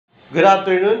Good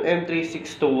afternoon,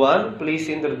 M3621. Please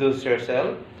introduce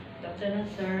yourself. Good afternoon,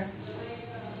 sir.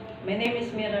 My name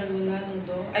is Mira Luna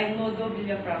Nudo. I'm Nudo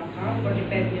Villafranca,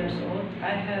 45 years old. I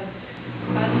have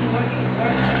an work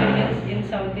experience in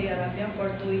Saudi Arabia for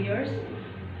 2 years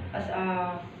as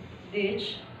a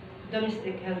DH,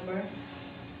 domestic helper.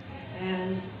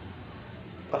 And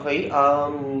Okay,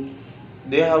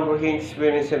 do you have working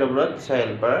experience in abroad as a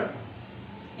helper?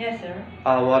 yes, sir,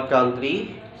 What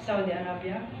country? Saudi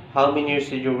Arabia. How many years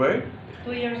did you work?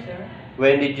 2 years, sir.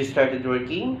 When did you started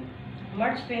working?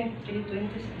 March 23,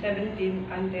 2017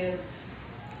 until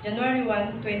January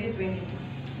 1, 2022.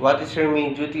 What is your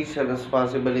main duties and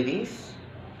responsibilities?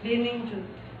 Cleaning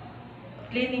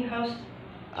house.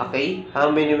 Okay, how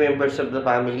many members of the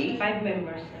family? 5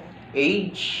 members, sir.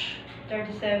 Age?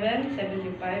 37,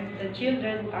 75. The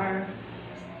children are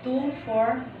 2,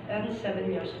 4, and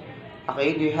 7 years old.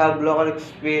 Okay, do you have local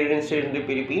experience here in the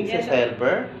Philippines Yes, as a sir.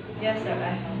 helper? Yes, sir,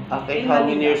 I have. Okay, In how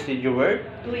many Manila, years did you work?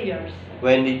 2 years.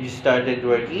 When did you started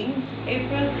working?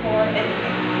 April 4 and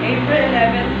April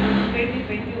 11,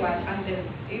 2021 until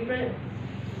April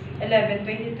 11,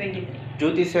 2023.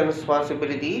 Duties and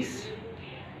responsibilities?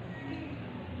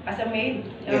 As a maid,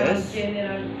 Yes.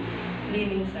 general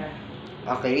cleaning, sir.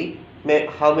 Okay.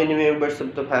 How many members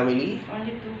of the family?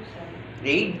 Only 2, sir.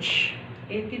 Age?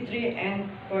 83 and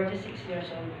 46 years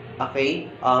old. Okay.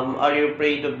 Are you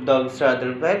afraid of dogs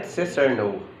rather pets? Yes or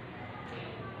no?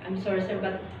 I'm sorry, sir,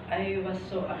 but I was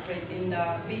so afraid in the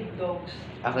big dogs.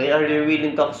 Okay. Are you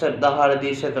willing to accept the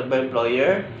holiday set of my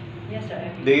employer? Yes, sir.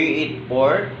 Do you eat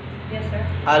pork? Yes, sir.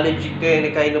 Allergic to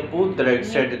any kind of food,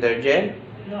 drugs, or detergent?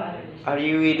 No allergies. Are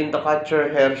you willing to cut your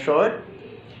hair short?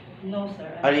 No, sir.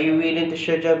 Are you willing to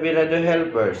share job with other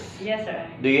helpers? Yes, sir.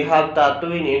 Do you have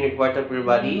tattoo in any part of your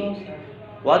body? No, sir.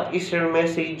 What is your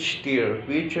message to your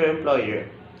future employer?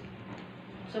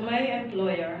 So my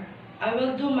employer, I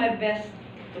will do my best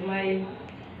to my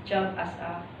job as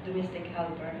a domestic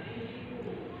helper,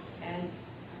 and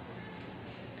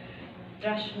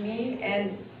trust me,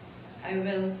 and I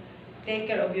will take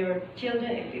care of your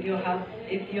children if you have,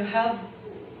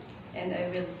 and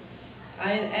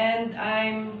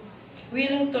I'm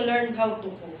willing to learn how to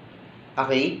cook.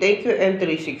 Okay, thank you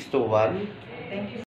M3621. Thank you.